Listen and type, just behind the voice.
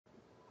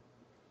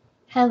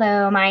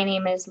Hello, my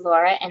name is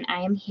Laura, and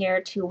I am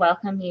here to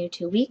welcome you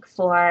to week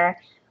 4,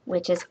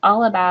 which is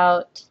all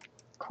about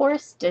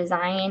course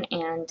design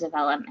and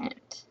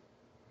development.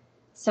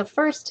 So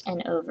first,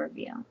 an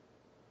overview.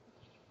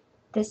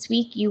 This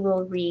week you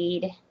will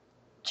read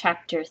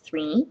chapter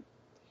 3,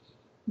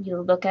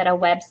 you'll look at a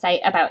website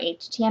about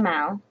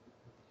HTML,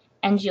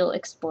 and you'll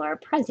explore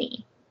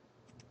Prezi.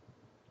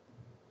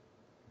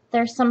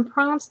 There's some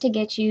prompts to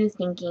get you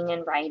thinking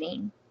and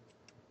writing.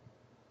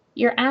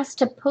 You're asked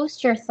to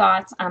post your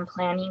thoughts on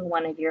planning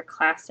one of your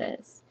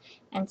classes,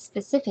 and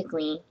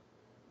specifically,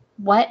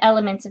 what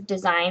elements of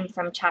design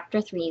from Chapter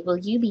 3 will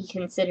you be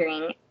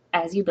considering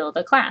as you build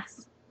a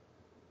class?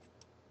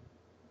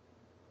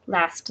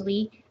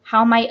 Lastly,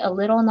 how might a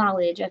little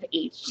knowledge of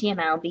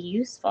HTML be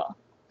useful?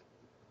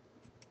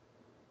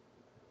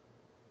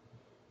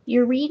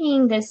 Your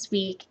reading this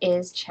week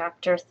is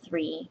Chapter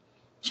 3.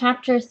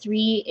 Chapter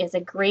 3 is a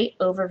great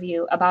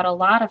overview about a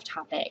lot of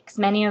topics,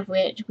 many of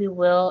which we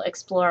will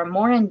explore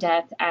more in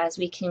depth as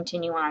we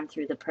continue on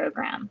through the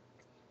program.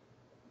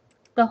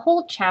 The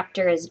whole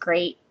chapter is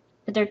great,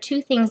 but there are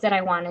two things that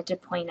I wanted to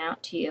point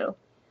out to you.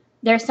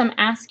 There's some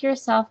ask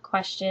yourself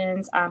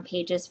questions on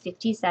pages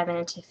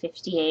 57 to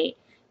 58,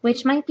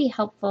 which might be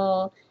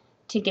helpful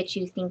to get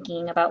you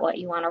thinking about what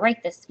you want to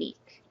write this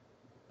week.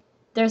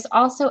 There's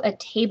also a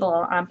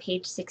table on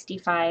page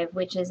 65,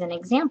 which is an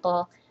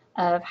example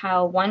of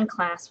how one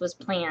class was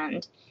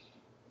planned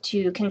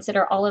to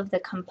consider all of the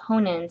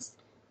components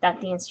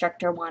that the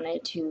instructor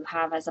wanted to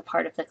have as a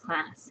part of the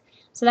class.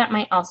 So that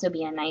might also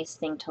be a nice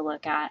thing to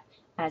look at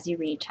as you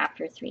read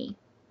Chapter 3.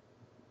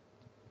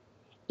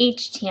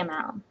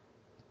 HTML.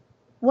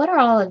 What are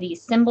all of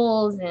these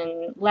symbols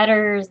and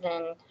letters,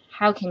 and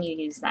how can you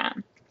use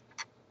them?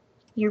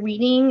 Your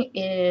reading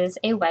is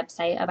a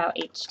website about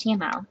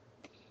HTML.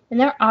 And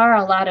there are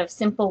a lot of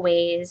simple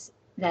ways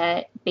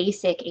that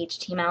basic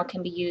HTML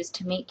can be used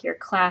to make your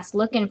class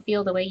look and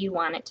feel the way you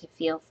want it to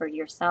feel for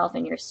yourself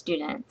and your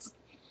students.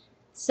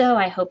 So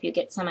I hope you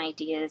get some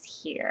ideas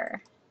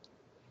here.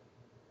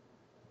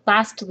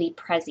 Lastly,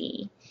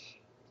 Prezi.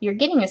 You're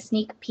getting a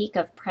sneak peek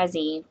of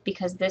Prezi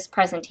because this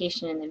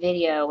presentation in the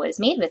video was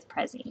made with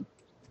Prezi.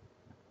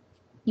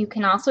 You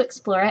can also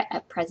explore it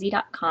at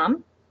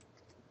prezi.com.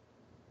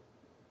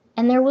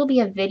 And there will be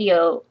a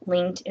video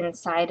linked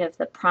inside of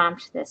the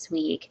prompt this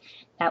week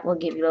that will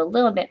give you a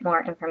little bit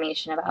more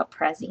information about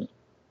Prezi.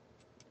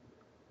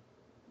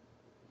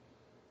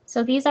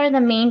 So these are the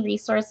main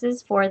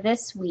resources for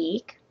this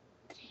week.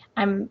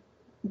 I'm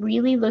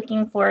really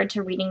looking forward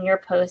to reading your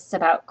posts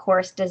about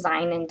course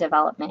design and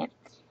development.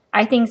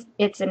 I think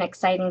it's an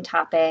exciting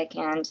topic,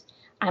 and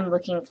I'm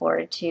looking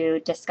forward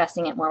to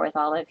discussing it more with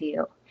all of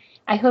you.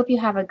 I hope you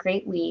have a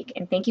great week,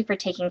 and thank you for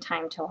taking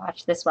time to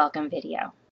watch this welcome video.